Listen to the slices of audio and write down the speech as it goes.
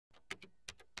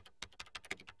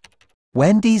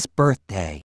Wendy's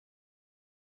birthday.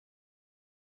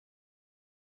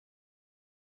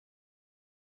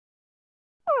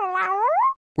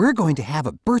 We're going to have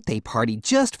a birthday party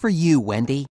just for you,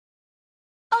 Wendy.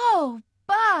 Oh,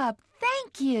 Bob,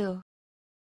 thank you.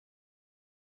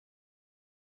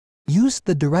 Use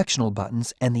the directional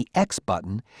buttons and the X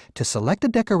button to select a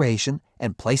decoration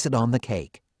and place it on the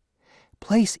cake.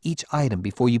 Place each item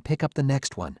before you pick up the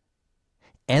next one.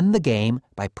 End the game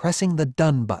by pressing the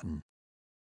Done button.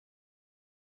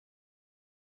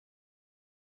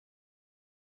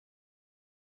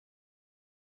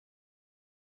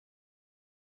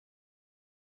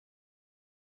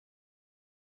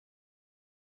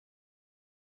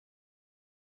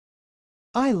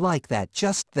 I like that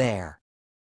just there.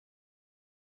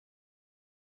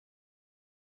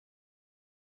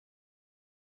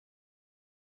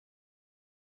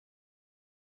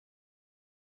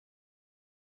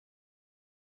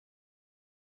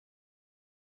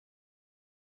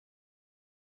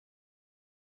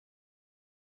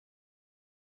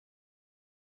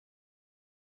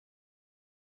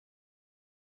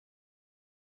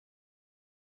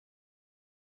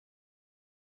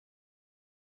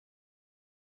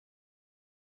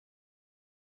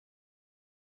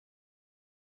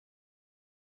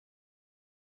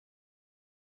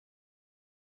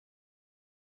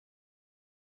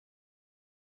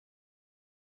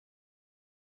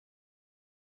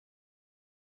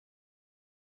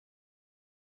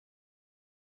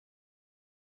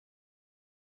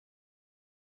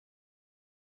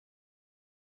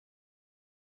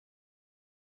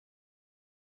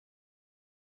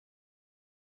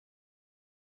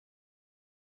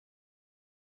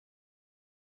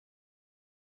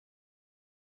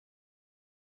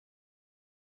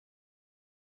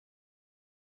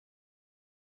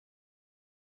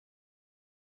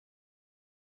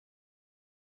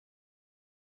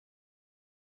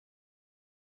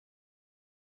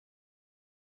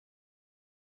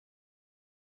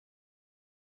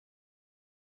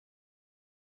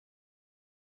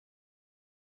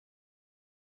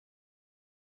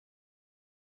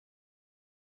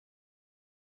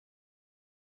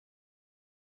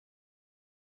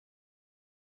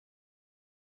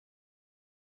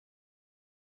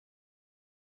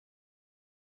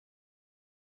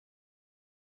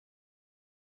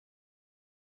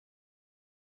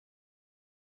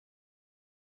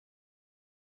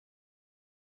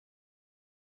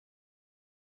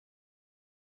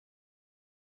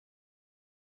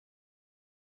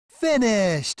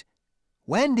 Finished!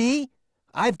 Wendy,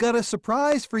 I've got a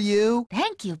surprise for you.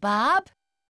 Thank you, Bob.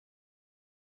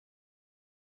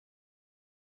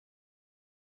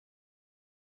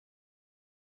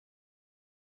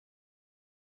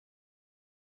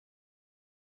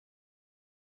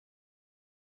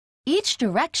 Each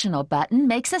directional button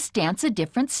makes us dance a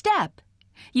different step.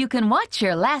 You can watch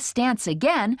your last dance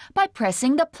again by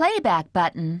pressing the playback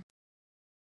button.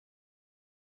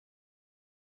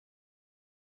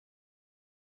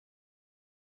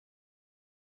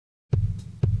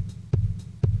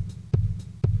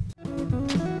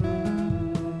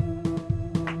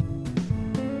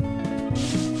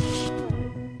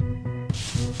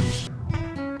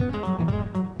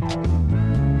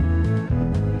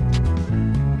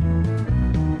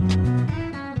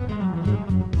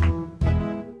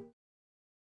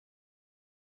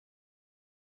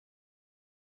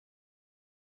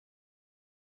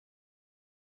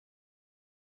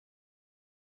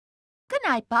 Good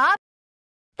night, Bob.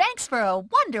 Thanks for a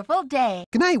wonderful day.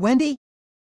 Good night, Wendy.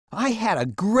 I had a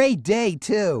great day,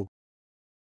 too.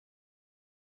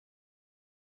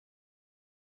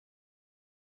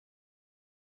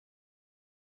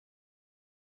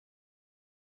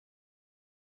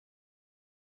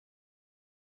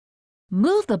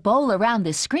 Move the bowl around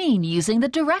the screen using the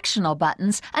directional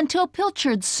buttons until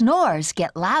Pilchard's snores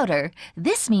get louder.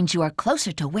 This means you are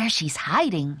closer to where she's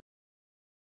hiding.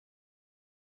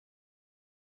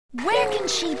 Where can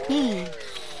she be?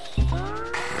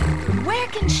 Where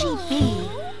can she be?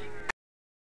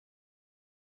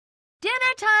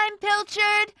 Dinner time,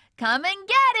 Pilchard! Come and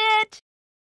get it!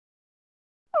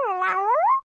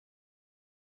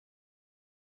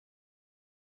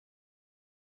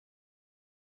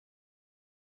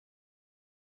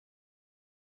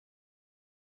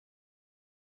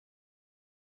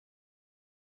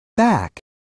 Back.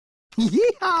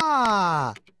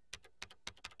 Yeehaw!